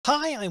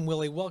Hi, I'm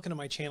Willie. Welcome to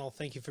my channel.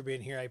 Thank you for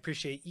being here. I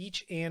appreciate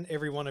each and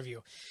every one of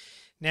you.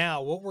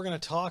 Now, what we're going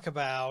to talk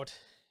about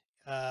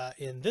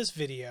in this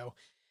video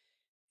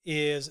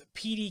is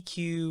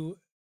PDQ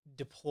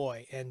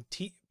Deploy and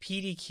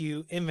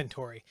PDQ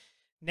Inventory.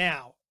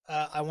 Now,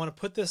 I want to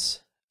put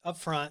this up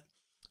front.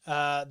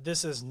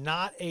 This is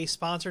not a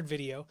sponsored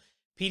video.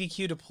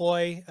 PDQ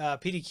Deploy,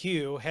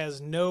 PDQ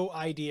has no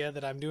idea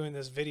that I'm doing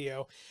this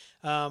video.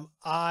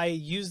 I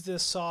use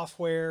this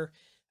software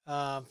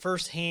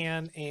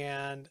firsthand,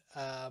 and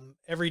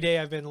every day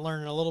I've been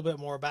learning a little bit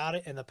more about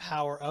it and the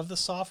power of the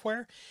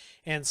software.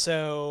 And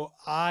so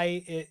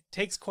it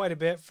takes quite a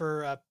bit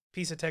for a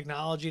piece of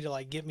technology to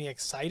like get me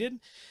excited.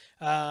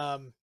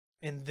 And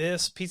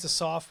this piece of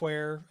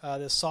software,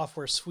 this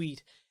software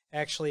suite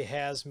actually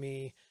has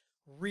me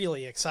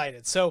really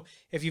excited. So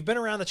if you've been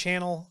around the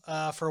channel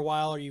for a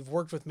while, or you've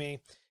worked with me,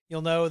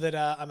 you'll know that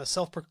I'm a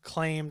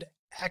self-proclaimed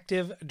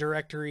Active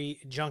Directory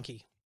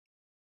junkie.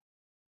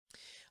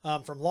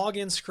 From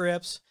login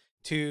scripts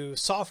to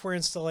software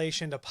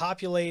installation to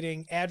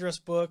populating address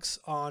books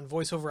on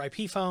voice over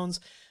IP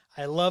phones,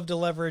 I love to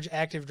leverage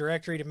Active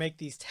Directory to make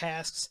these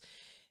tasks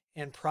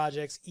and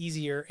projects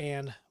easier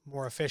and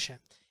more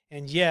efficient.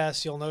 And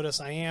yes, you'll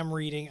notice I am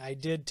reading. I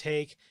did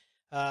take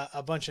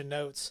a bunch of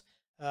notes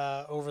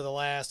over the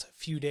last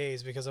few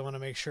days because I want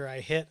to make sure I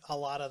hit a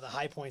lot of the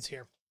high points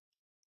here.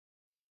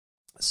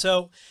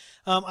 So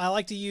I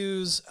like to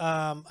use,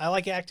 I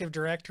like Active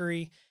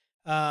Directory.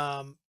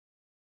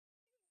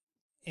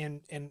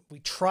 And we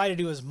try to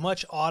do as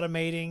much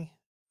automating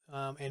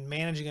and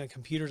managing on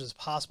computers as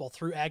possible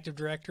through Active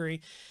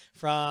Directory,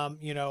 from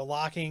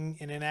locking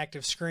an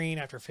inactive screen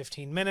after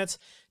 15 minutes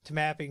to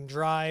mapping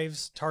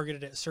drives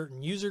targeted at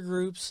certain user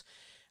groups,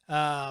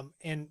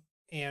 and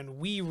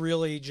we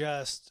really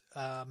just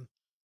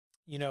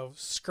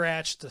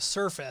scratch the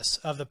surface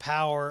of the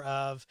power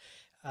of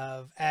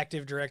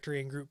Active Directory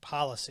and group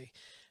policy.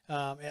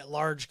 At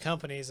large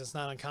companies, it's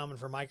not uncommon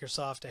for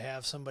Microsoft to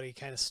have somebody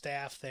kind of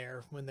staff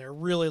there when they're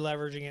really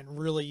leveraging it and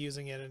really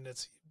using it in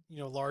its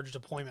large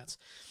deployments.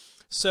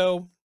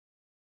 So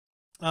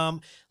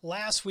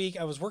last week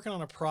I was working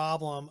on a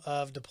problem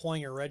of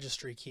deploying a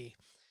registry key,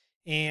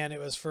 and it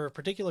was for a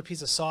particular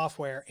piece of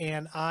software,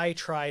 and I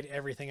tried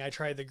everything. I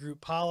tried the group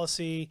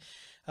policy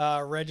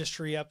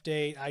registry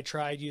update. I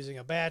tried using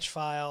a batch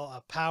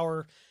file,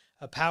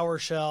 a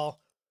PowerShell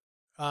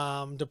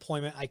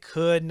deployment. I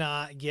could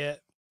not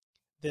get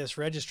this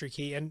registry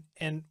key,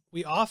 and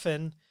we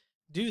often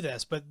do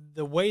this, but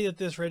the way that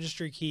this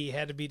registry key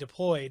had to be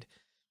deployed,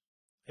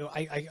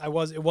 it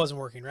wasn't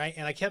working right.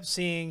 And I kept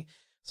seeing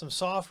some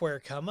software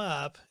come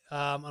up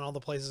on all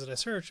the places that I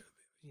searched.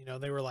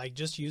 They were like,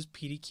 just use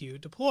PDQ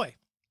Deploy,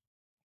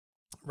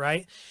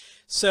 right?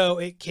 So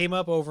it came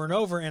up over and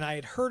over, and I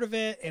had heard of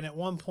it, and at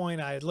one point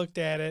I had looked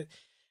at it,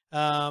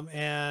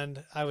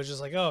 and I was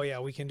just like, oh yeah,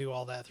 we can do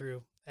all that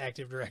through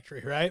Active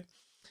Directory, right?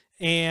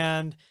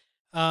 And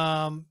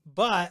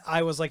but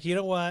I was like, you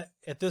know what?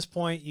 At this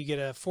point, you get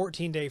a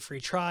 14-day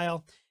free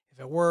trial. If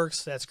it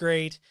works, that's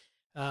great.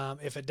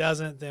 If it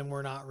doesn't, then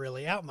we're not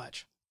really out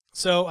much.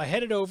 So I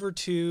headed over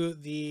to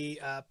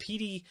the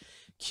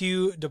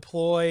PDQ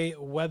Deploy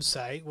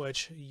website,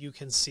 which you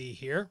can see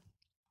here.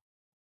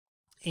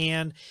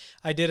 And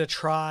I did a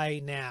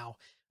try now,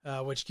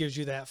 which gives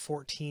you that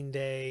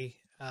 14-day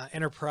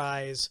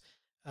enterprise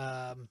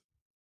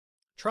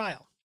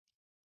trial.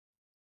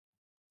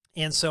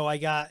 And so I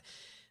got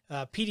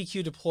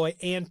PDQ Deploy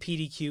and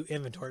PDQ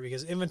Inventory,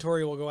 because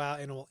Inventory will go out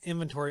and it will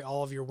inventory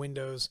all of your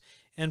Windows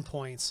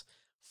endpoints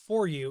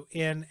for you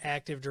in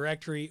Active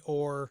Directory,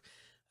 or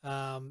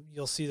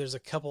you'll see there's a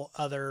couple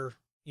other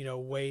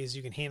ways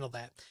you can handle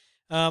that.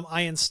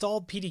 I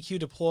installed PDQ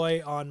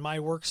Deploy on my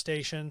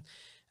workstation,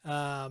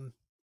 and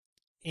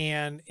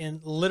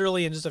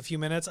literally in just a few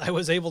minutes I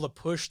was able to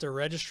push the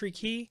registry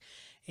key,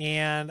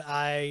 and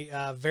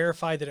I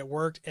verified that it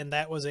worked, and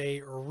that was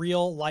a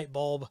real light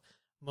bulb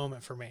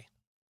moment for me.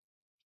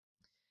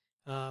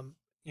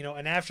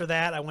 And after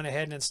that, I went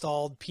ahead and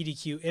installed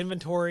PDQ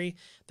Inventory.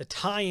 The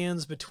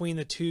tie-ins between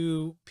the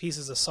two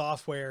pieces of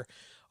software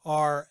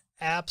are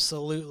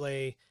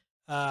absolutely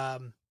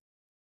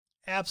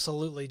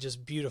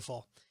just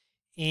beautiful.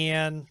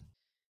 And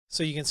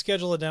so you can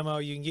schedule a demo,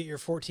 you can get your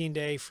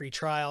 14-day free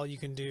trial, you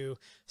can do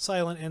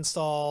silent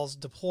installs,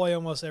 deploy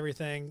almost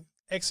everything,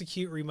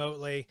 execute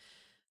remotely,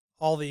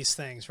 all these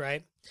things,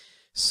 right?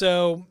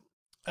 So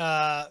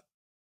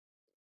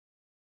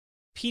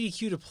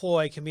PDQ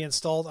Deploy can be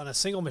installed on a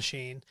single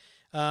machine.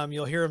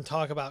 You'll hear them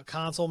talk about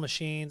console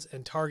machines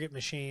and target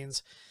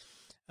machines,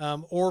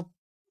 or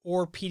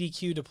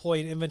PDQ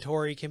Deploy and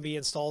Inventory can be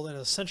installed in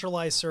a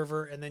centralized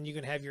server, and then you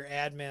can have your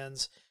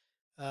admins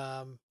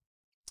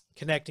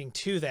connecting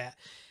to that.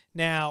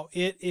 Now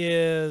it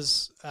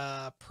is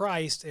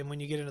priced, and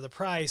when you get into the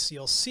price,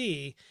 you'll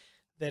see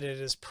that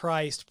it is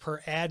priced per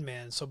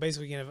admin. So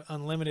basically you can have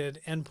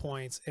unlimited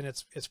endpoints, and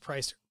it's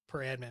priced per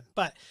admin.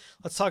 But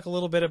let's talk a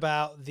little bit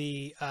about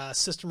the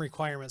system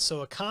requirements. So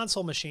a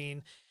console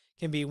machine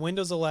can be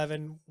Windows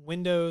 11,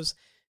 Windows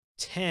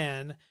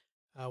 10,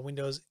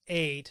 Windows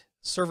 8,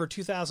 Server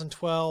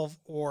 2012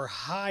 or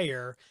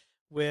higher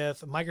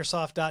with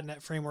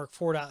Microsoft.NET Framework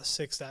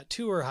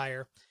 4.6.2 or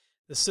higher.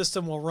 The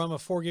system will run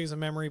with 4 gigs of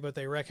memory, but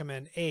they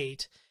recommend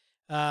 8.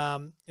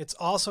 It's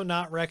also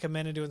not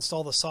recommended to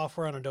install the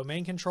software on a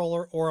domain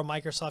controller or a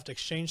Microsoft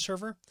Exchange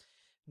server.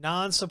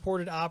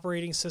 Non-supported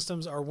operating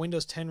systems are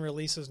Windows 10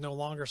 releases no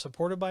longer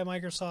supported by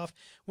Microsoft,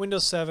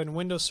 Windows 7,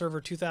 Windows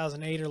Server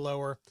 2008 or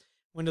lower,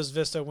 Windows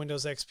Vista,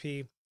 Windows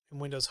XP, and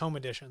Windows Home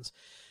editions.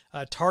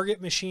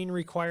 Target machine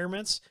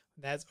requirements,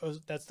 that's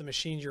the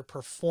machines you're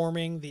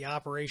performing the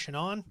operation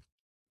on,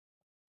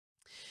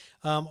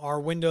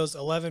 are Windows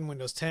 11,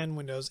 Windows 10,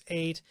 Windows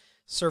 8,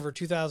 Server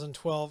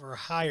 2012 or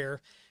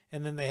higher,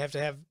 and then they have to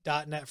have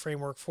 .NET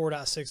Framework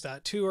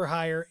 4.6.2 or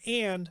higher,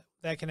 and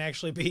that can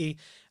actually be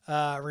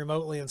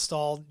remotely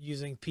installed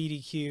using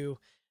PDQ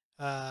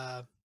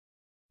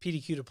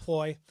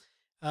Deploy.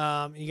 You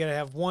got to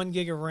have 1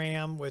 gig of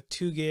RAM with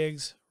 2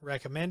 gigs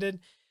recommended,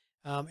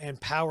 and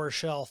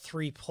PowerShell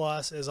 3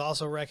 Plus is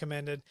also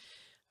recommended.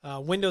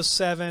 Windows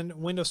 7,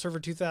 Windows Server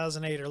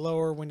 2008 or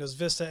lower, Windows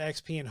Vista,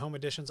 XP, and Home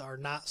editions are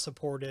not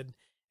supported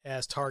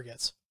as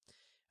targets.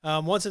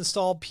 Once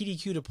installed,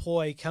 PDQ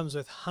Deploy comes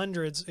with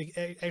hundreds,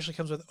 it actually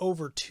comes with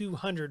over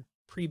 200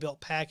 pre-built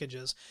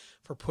packages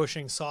for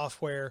pushing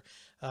software,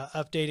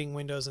 updating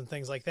Windows, and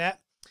things like that.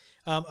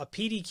 A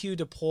PDQ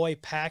Deploy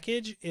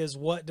package is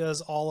what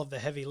does all of the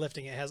heavy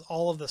lifting. It has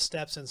all of the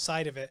steps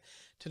inside of it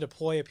to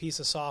deploy a piece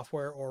of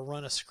software or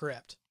run a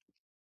script.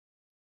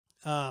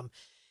 You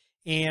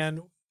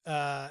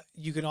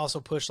can also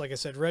push, like I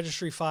said,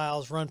 registry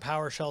files, run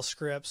PowerShell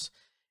scripts,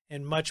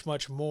 and much,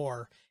 much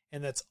more.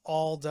 And that's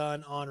all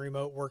done on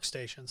remote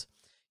workstations.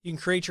 You can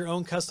create your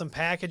own custom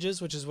packages,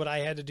 which is what I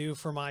had to do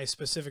for my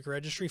specific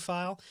registry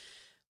file.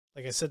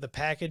 Like I said, the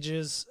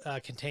packages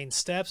contain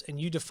steps, and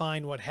you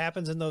define what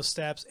happens in those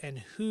steps and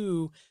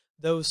who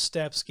those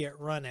steps get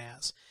run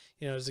as.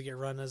 You know, does it get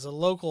run as a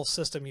local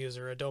system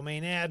user, a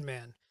domain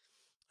admin?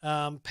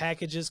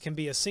 Packages can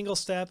be a single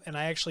step, and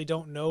I actually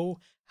don't know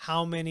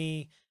how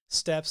many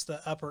steps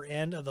the upper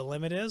end of the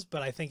limit is,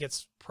 but I think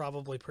it's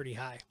probably pretty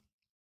high.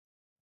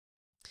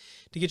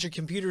 To get your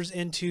computers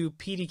into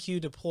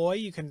PDQ Deploy,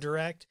 you can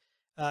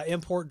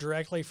import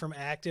directly from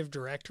Active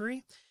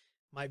Directory.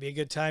 Might be a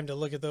good time to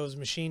look at those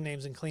machine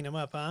names and clean them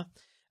up, huh?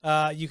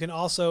 You can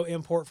also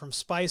import from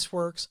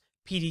Spiceworks,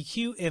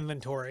 PDQ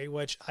Inventory,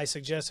 which I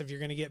suggest if you're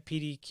going to get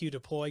PDQ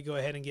Deploy, go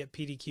ahead and get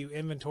PDQ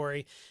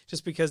Inventory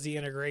just because the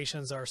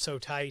integrations are so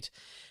tight.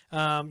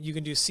 You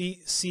can do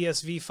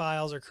CSV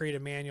files or create a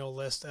manual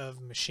list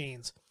of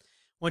machines.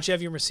 Once you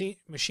have your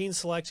machine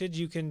selected,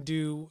 you can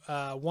do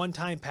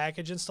one-time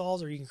package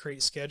installs, or you can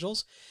create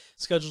schedules.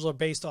 Schedules are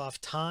based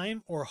off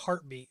time or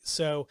heartbeat.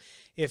 So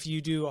if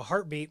you do a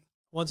heartbeat,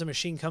 once a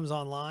machine comes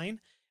online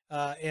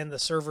and the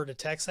server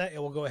detects that, it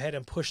will go ahead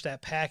and push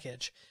that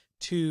package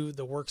to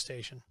the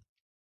workstation.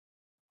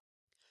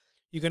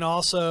 You can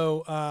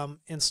also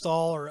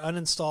install or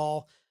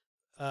uninstall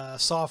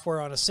software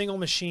on a single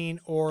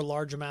machine or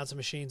large amounts of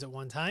machines at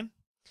one time.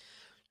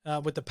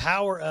 With the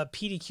power of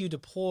PDQ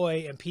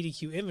Deploy and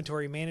PDQ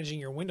Inventory managing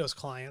your Windows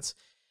clients,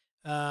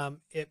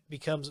 it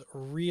becomes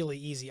really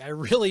easy. I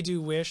really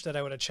do wish that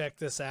I would have checked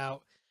this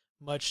out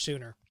much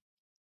sooner.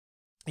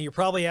 And you're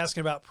probably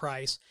asking about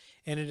price,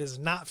 and it is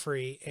not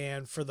free.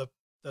 And for the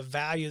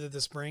value that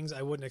this brings,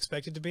 I wouldn't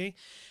expect it to be.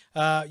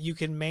 You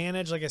can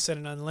manage, like I said,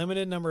 an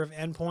unlimited number of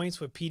endpoints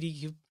with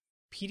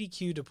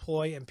PDQ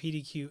Deploy and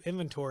PDQ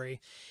Inventory,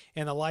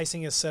 and the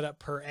licensing is set up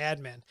per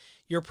admin.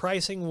 Your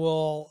pricing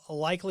will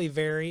likely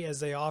vary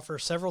as they offer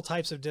several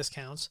types of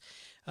discounts,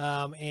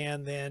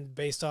 and then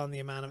based on the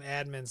amount of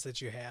admins that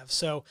you have.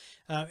 So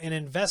an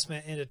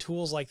investment into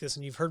tools like this,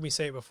 and you've heard me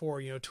say it before,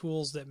 you know,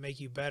 tools that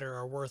make you better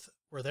are worth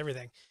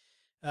everything.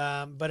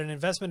 But an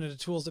investment into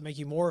tools that make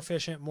you more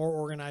efficient, more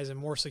organized, and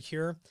more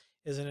secure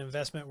is an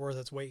investment worth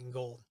its weight in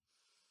gold.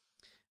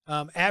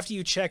 After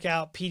you check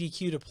out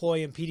PDQ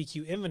Deploy and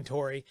PDQ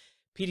Inventory,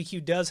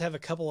 PDQ does have a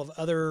couple of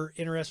other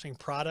interesting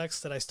products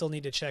that I still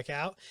need to check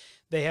out.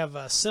 They have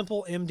a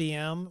simple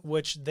MDM,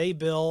 which they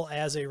bill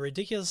as a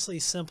ridiculously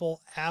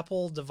simple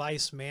Apple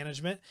device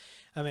management.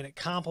 I mean, it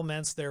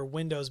complements their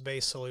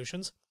Windows-based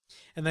solutions.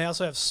 And they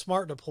also have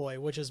Smart Deploy,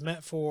 which is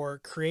meant for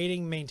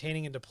creating,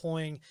 maintaining, and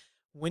deploying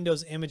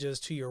Windows images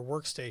to your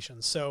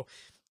workstation. So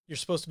you're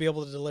supposed to be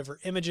able to deliver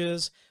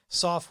images,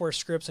 software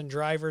scripts, and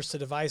drivers to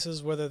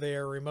devices, whether they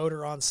are remote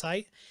or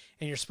on-site.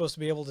 And you're supposed to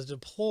be able to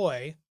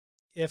deploy,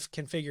 if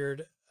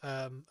configured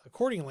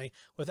accordingly,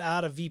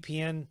 without a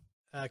VPN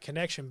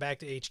connection back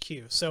to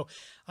HQ. So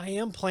I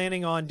am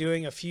planning on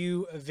doing a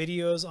few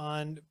videos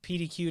on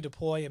PDQ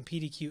Deploy and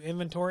PDQ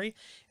Inventory.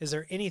 Is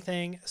there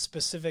anything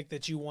specific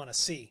that you want to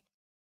see?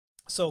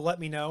 So let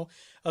me know.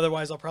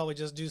 Otherwise, I'll probably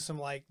just do some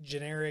like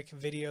generic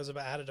videos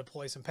about how to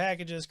deploy some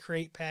packages,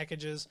 create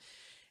packages,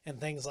 and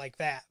things like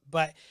that.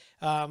 But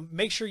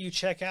make sure you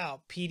check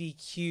out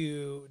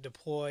PDQ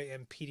Deploy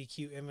and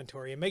PDQ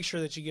Inventory, and make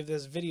sure that you give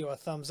this video a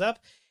thumbs up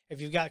If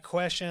you've got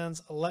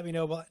questions, let me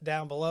know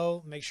down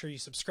below. Make sure you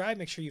subscribe.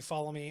 Make sure you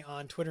follow me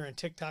on Twitter and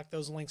TikTok.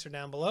 Those links are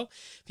down below.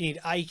 If you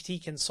need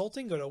IT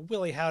consulting, go to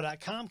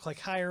williehowe.com, click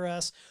Hire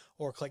Us,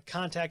 or click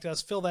Contact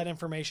Us. Fill that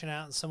information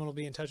out, and someone will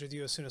be in touch with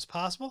you as soon as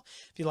possible.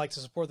 If you'd like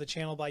to support the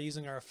channel by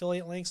using our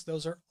affiliate links,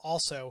 those are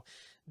also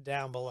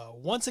down below.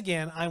 Once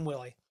again, I'm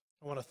Willie.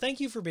 I want to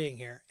thank you for being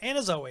here, and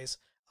as always,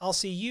 I'll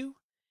see you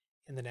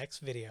in the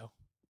next video.